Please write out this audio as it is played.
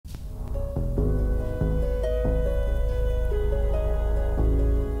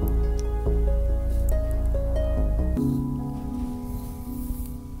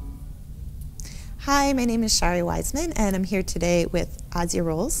Hi, my name is Shari Wiseman, and I'm here today with Asya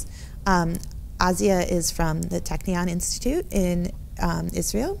Rolls. Asya is from the Technion Institute in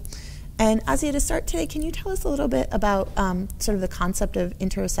Israel. And Asya, to start today, can you tell us a little bit about sort of the concept of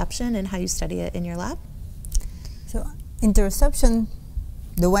interoception and how you study it in your lab? So interoception,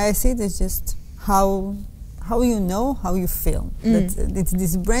 the way I see it, is just how you know how you feel. It's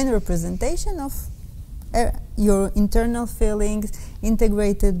this brain representation of your internal feelings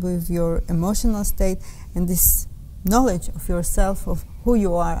integrated with your emotional state, and this knowledge of yourself, of who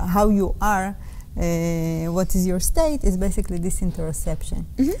you are, how you are, what is your state, is basically this interoception.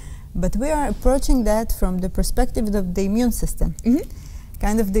 But we are approaching that from the perspective of the immune system,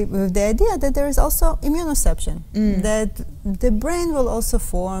 kind of with the idea that there is also immunoception, that the brain will also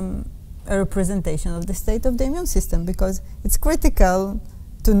form a representation of the state of the immune system, because it's critical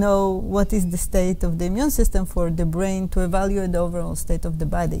to know what is the state of the immune system for the brain to evaluate the overall state of the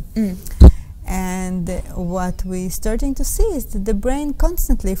body. And what we're starting to see is that the brain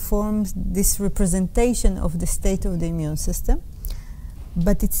constantly forms this representation of the state of the immune system,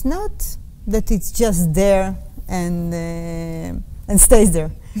 but it's not that it's just there and stays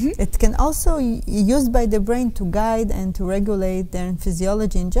there. It can also be used by the brain to guide and to regulate their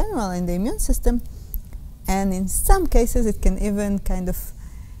physiology in general and the immune system, and in some cases it can even kind of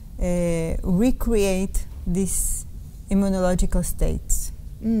recreate these immunological states.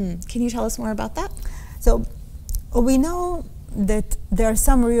 Can you tell us more about that? So we know that there are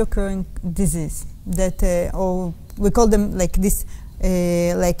some reoccurring disease that, or we call them like this,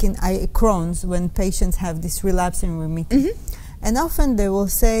 like in Crohn's, when patients have this relapsing remitting. And often they will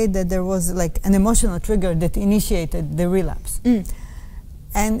say that there was like an emotional trigger that initiated the relapse.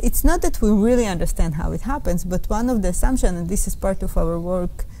 And it's not that we really understand how it happens, but one of the assumptions, and this is part of our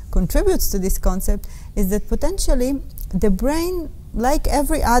work, contributes to this concept, is that potentially the brain, like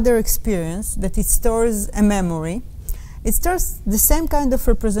every other experience, that it stores a memory, it stores the same kind of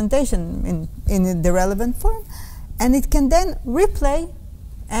representation in the relevant form, and it can then replay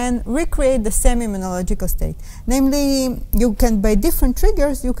and recreate the same immunological state. Namely, you can, by different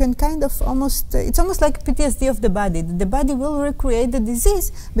triggers, you can kind of almost, it's almost like PTSD of the body. The body will recreate the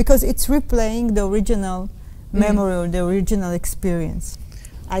disease because it's replaying the original memory or the original experience.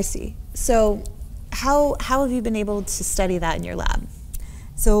 I see. So how have you been able to study that in your lab?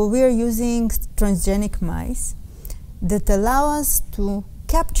 So we are using transgenic mice that allow us to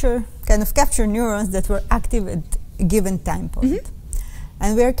capture neurons that were active at a given time point.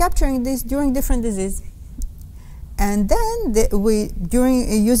 And we are capturing this during different diseases. And then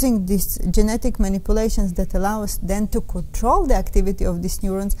using these genetic manipulations that allow us then to control the activity of these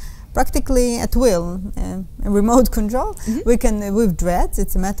neurons practically at will, remote control. We can, with DREADS,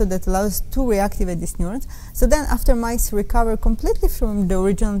 it's a method that allows us to reactivate these neurons. So then after mice recover completely from the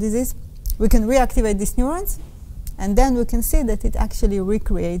original disease, we can reactivate these neurons, and then we can see that it actually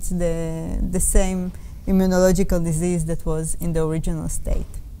recreates the same immunological disease that was in the original state.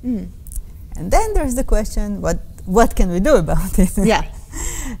 And then there's the question, what can we do about it? Yeah.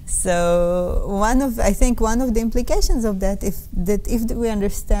 So I think one of the implications of that, if we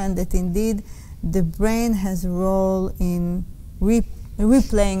understand that indeed the brain has a role in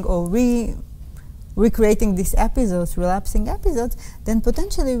replaying or recreating these episodes, relapsing episodes, then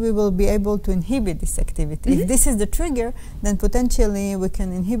potentially we will be able to inhibit this activity. If this is the trigger, then potentially we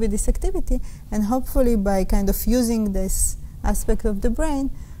can inhibit this activity, and hopefully by kind of using this aspect of the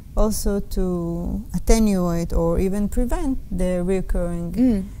brain also to attenuate or even prevent the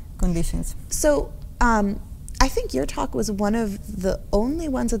recurring conditions. So I think your talk was one of the only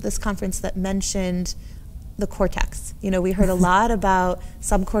ones at this conference that mentioned the cortex. You know, we heard a lot about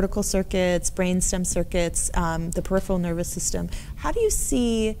subcortical circuits, brainstem circuits, the peripheral nervous system. How do you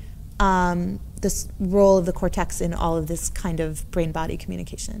see this role of the cortex in all of this kind of brain-body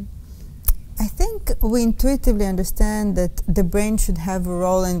communication? I think we intuitively understand that the brain should have a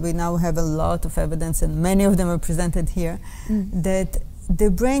role, and we now have a lot of evidence, and many of them are presented here, that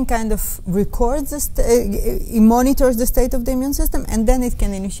the brain kind of records, it monitors the state of the immune system, and then it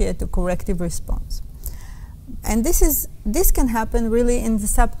can initiate a corrective response. And this can happen really in the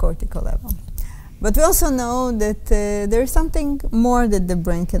subcortical level. But we also know that there is something more that the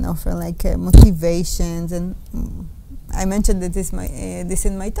brain can offer, like motivations, and I mentioned that this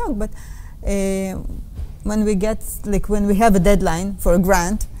in my talk, but when we have a deadline for a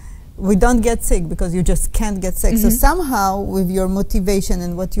grant, we don't get sick because you just can't get sick. So somehow with your motivation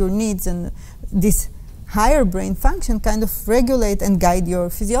and what your needs and this higher brain function kind of regulate and guide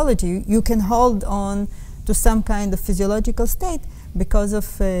your physiology, you can hold on to some kind of physiological state because of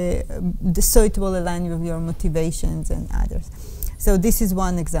so it will align with your motivations and others. So this is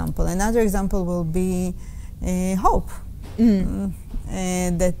one example. Another example will be hope.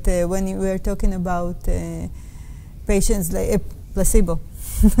 That when we are talking about patients like a placebo,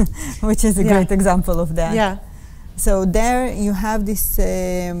 which is a great example of that. Yeah. So there you have this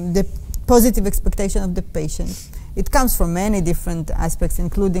the positive expectation of the patient. It comes from many different aspects,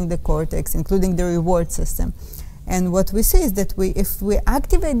 including the cortex, including the reward system. And what we see is that if we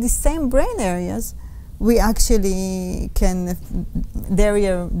activate the same brain areas, we actually can,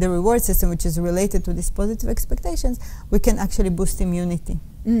 the reward system, which is related to these positive expectations, we can actually boost immunity.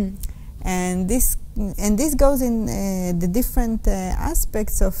 And this goes in the different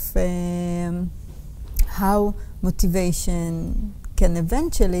aspects of how motivation can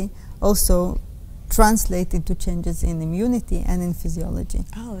eventually also translate into changes in immunity and in physiology.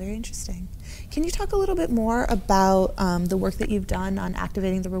 Oh, very interesting. Can you talk a little bit more about the work that you've done on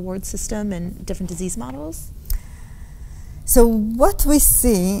activating the reward system and different disease models? So what we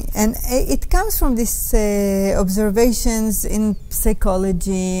see, and it comes from these observations in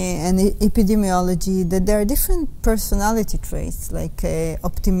psychology and epidemiology, that there are different personality traits like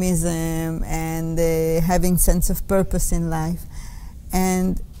optimism and having sense of purpose in life.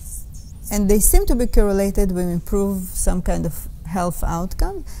 And they seem to be correlated with improve some kind of health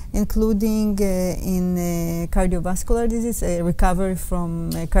outcome, including in cardiovascular disease, recovery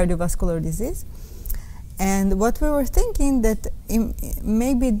from cardiovascular disease. And what we were thinking that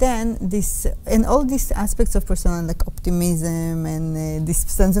maybe then this, and all these aspects of personality like optimism and this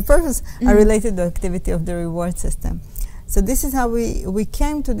sense of purpose are related to activity of the reward system. So this is how we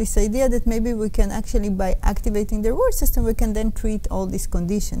came to this idea that maybe we can actually, by activating the reward system, we can then treat all these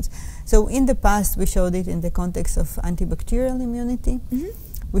conditions. So in the past, we showed it in the context of antibacterial immunity.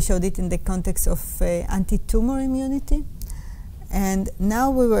 We showed it in the context of anti-tumor immunity. And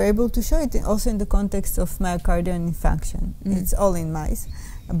now we were able to show it also in the context of myocardial infarction. It's all in mice.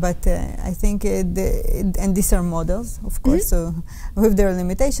 But I think, and these are models, of course, so with their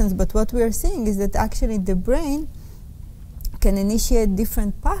limitations. But what we are seeing is that actually the brain can initiate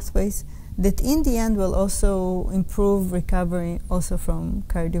different pathways that in the end will also improve recovery also from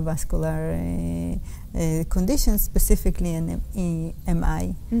cardiovascular conditions, specifically in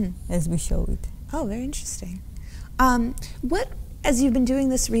MI, as we show it. Oh, very interesting. As you've been doing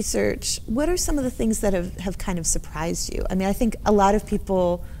this research, what are some of the things that have kind of surprised you? I mean, I think a lot of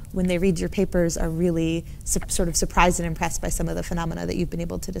people, when they read your papers, are really sort of surprised and impressed by some of the phenomena that you've been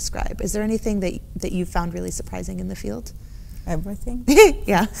able to describe. Is there anything that you found really surprising in the field? Everything.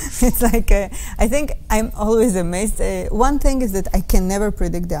 Yeah. It's like, I think I'm always amazed. One thing is that I can never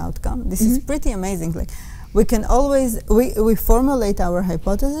predict the outcome. This is pretty amazing. Like, we can always, we formulate our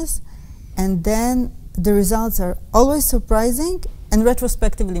hypothesis, and then the results are always surprising and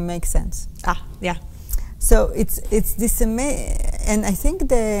retrospectively make sense. Yeah. So it's this and I think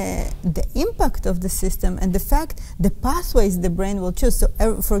the impact of the system and the fact the pathways the brain will choose. So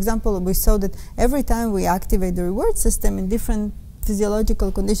for example, we saw that every time we activate the reward system in different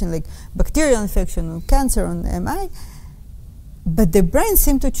physiological conditions like bacterial infection or cancer or MI, but the brain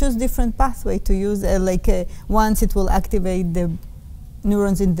seemed to choose different pathway to use. Once it will activate the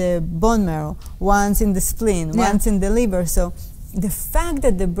neurons in the bone marrow, once in the spleen, once in the liver. So the fact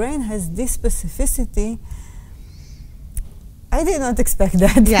that the brain has this specificity, I did not expect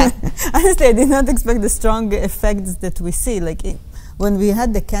that. Yeah. Honestly, I did not expect the strong effects that we see. Like when we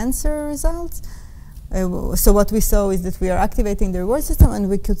had the cancer results, so what we saw is that we are activating the reward system, and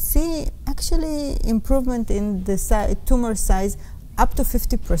we could see actually improvement in the tumor size up to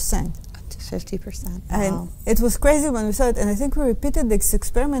 50%. 50%. Wow. And it was crazy when we saw it, and I think we repeated this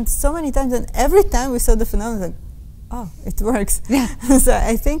experiment so many times, and every time we saw the phenomenon, like, oh, it works. Yeah. So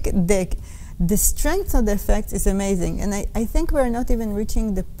I think the strength of the effect is amazing, and I think we're not even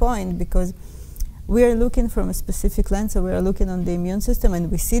reaching the point because we are looking from a specific lens, so we are looking on the immune system,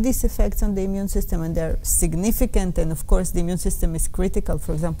 and we see these effects on the immune system, and they're significant, and of course the immune system is critical,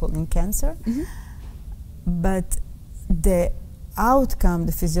 for example, in cancer. But the outcome,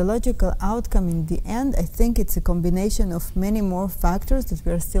 the physiological outcome in the end, I think it's a combination of many more factors that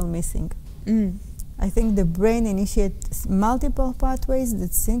we are still missing. I think the brain initiates multiple pathways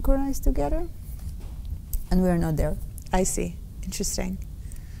that synchronize together, and we are not there. I see. Interesting.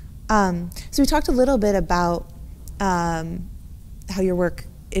 So we talked a little bit about how your work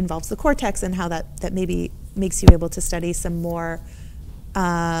involves the cortex and how that maybe makes you able to study some more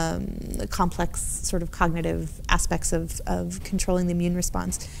complex sort of cognitive aspects of controlling the immune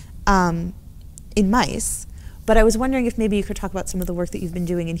response in mice. But I was wondering if maybe you could talk about some of the work that you've been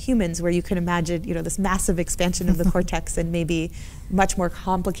doing in humans, where you can imagine, this massive expansion of the cortex and maybe much more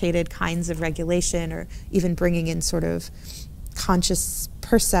complicated kinds of regulation, or even bringing in sort of conscious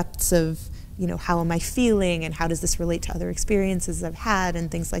percepts of, you know, how am I feeling and how does this relate to other experiences I've had and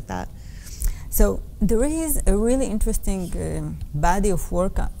things like that. So there is a really interesting body of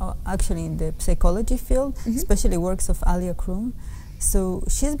work actually in the psychology field, especially works of Alia Krum. So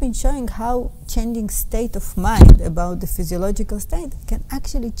she's been showing how changing state of mind about the physiological state can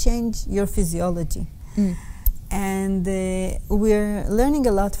actually change your physiology. And we're learning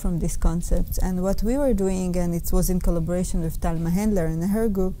a lot from these concepts. And what we were doing, and it was in collaboration with Talma Handler and her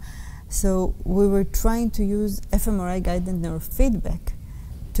group, so we were trying to use fMRI-guided neurofeedback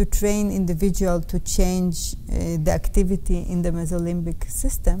to train individual to change the activity in the mesolimbic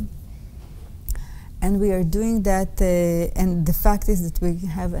system. And we are doing that, and the fact is that we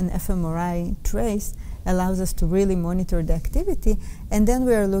have an fMRI trace allows us to really monitor the activity, and then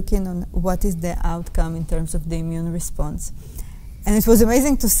we are looking on what is the outcome in terms of the immune response. And it was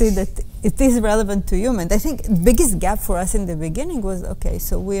amazing to see that it is relevant to humans. I think the biggest gap for us in the beginning was, okay,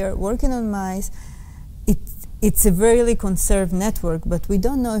 so we are working on mice. It's a very conserved network, but we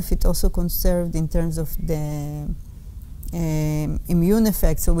don't know if it's also conserved in terms of the immune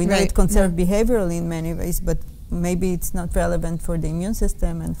effect. So we know it conserved behaviorally in many ways, but maybe it's not relevant for the immune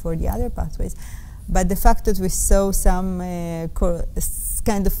system and for the other pathways. But the fact that we saw some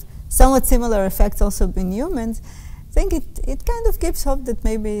kind of somewhat similar effects also in humans, I think it kind of gives hope that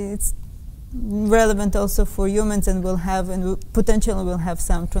maybe it's relevant also for humans and will have, and potentially will have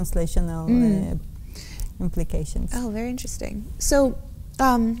some translational implications. Oh, very interesting. So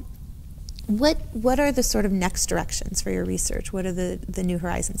what are the sort of next directions for your research? What are the new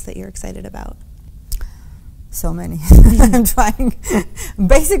horizons that you're excited about? So many. I'm trying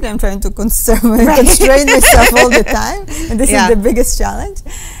to constrain myself all the time, and this is the biggest challenge.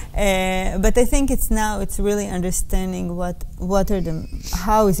 But I think it's really understanding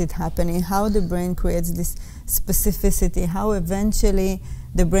how is it happening, how the brain creates this specificity, how eventually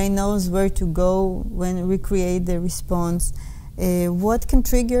the brain knows where to go when we create the response, what can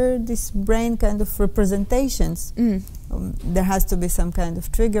trigger this brain kind of representations. There has to be some kind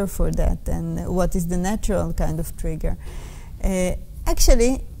of trigger for that, and what is the natural kind of trigger.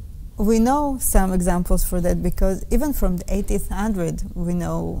 Actually, we know some examples for that, because even from the 1800s, we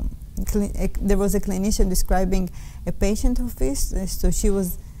know there was a clinician describing a patient of his, so she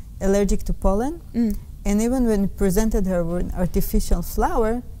was allergic to pollen, and even when presented her with artificial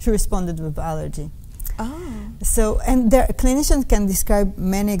flower, she responded with allergy. So, and clinicians can describe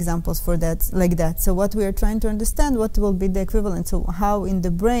many examples for that, like that. So what we are trying to understand, what will be the equivalent, so how in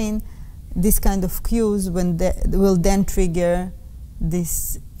the brain this kind of cues will then trigger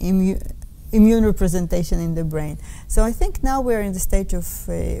this immune representation in the brain. So I think now we're in the stage of,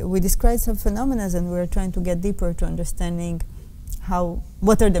 we described some phenomena, and we're trying to get deeper to understanding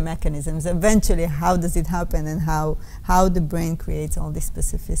what are the mechanisms, eventually how does it happen, and how the brain creates all this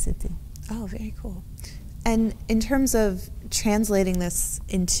specificity. Oh, very cool. And in terms of translating this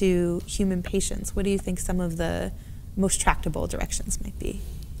into human patients, what do you think some of the most tractable directions might be?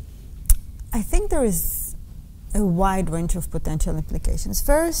 I think there is a wide range of potential implications.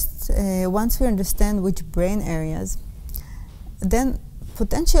 First, once we understand which brain areas, then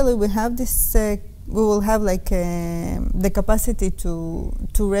potentially we have this, we will have like the capacity to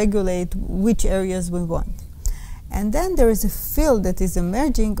regulate which areas we want. And then there is a field that is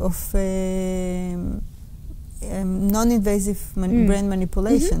emerging of non-invasive brain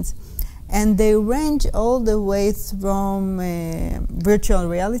manipulations. And they range all the way from virtual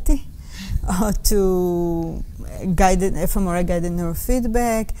reality to fMRI-guided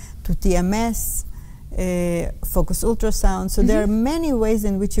neurofeedback, to TMS, focus ultrasound. So there are many ways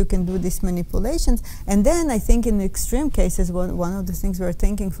in which you can do these manipulations. And then I think in extreme cases, one of the things we're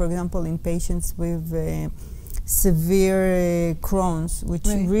thinking, for example, in patients with severe Crohn's, which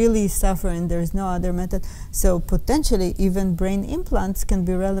really suffer and there's no other method. So potentially even brain implants can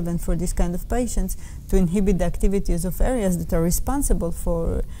be relevant for this kind of patients to inhibit the activities of areas that are responsible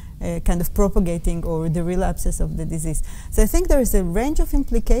for kind of propagating or the relapses of the disease. So I think there is a range of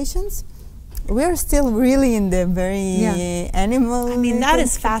implications. We are still really in the very animal. I mean, that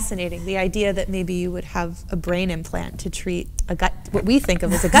is fascinating. The idea that maybe you would have a brain implant to treat a gut, what we think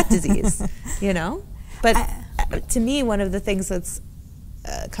of as a gut disease, you know? But to me, one of the things that's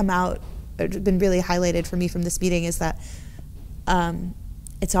come out, or been really highlighted for me from this meeting is that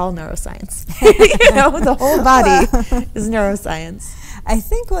it's all neuroscience. You know, the whole body is neuroscience. I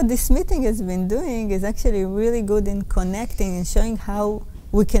think what this meeting has been doing is actually really good in connecting and showing how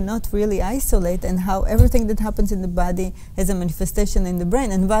we cannot really isolate, and how everything that happens in the body has a manifestation in the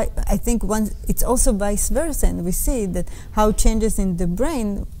brain. And I think it's also vice versa, and we see that how changes in the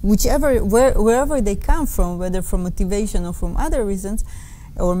brain, wherever they come from, whether from motivation or from other reasons,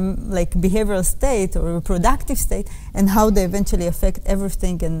 or like behavioral state or reproductive state, and how they eventually affect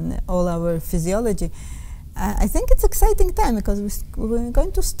everything and all our physiology. I think it's exciting time because we're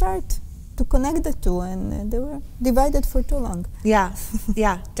going to start to connect the two, and they were divided for too long. Yeah,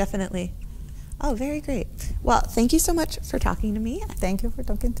 yeah, definitely. Oh, very great. Well, thank you so much for talking to me. Thank you for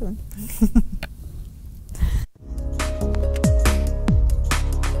talking to me.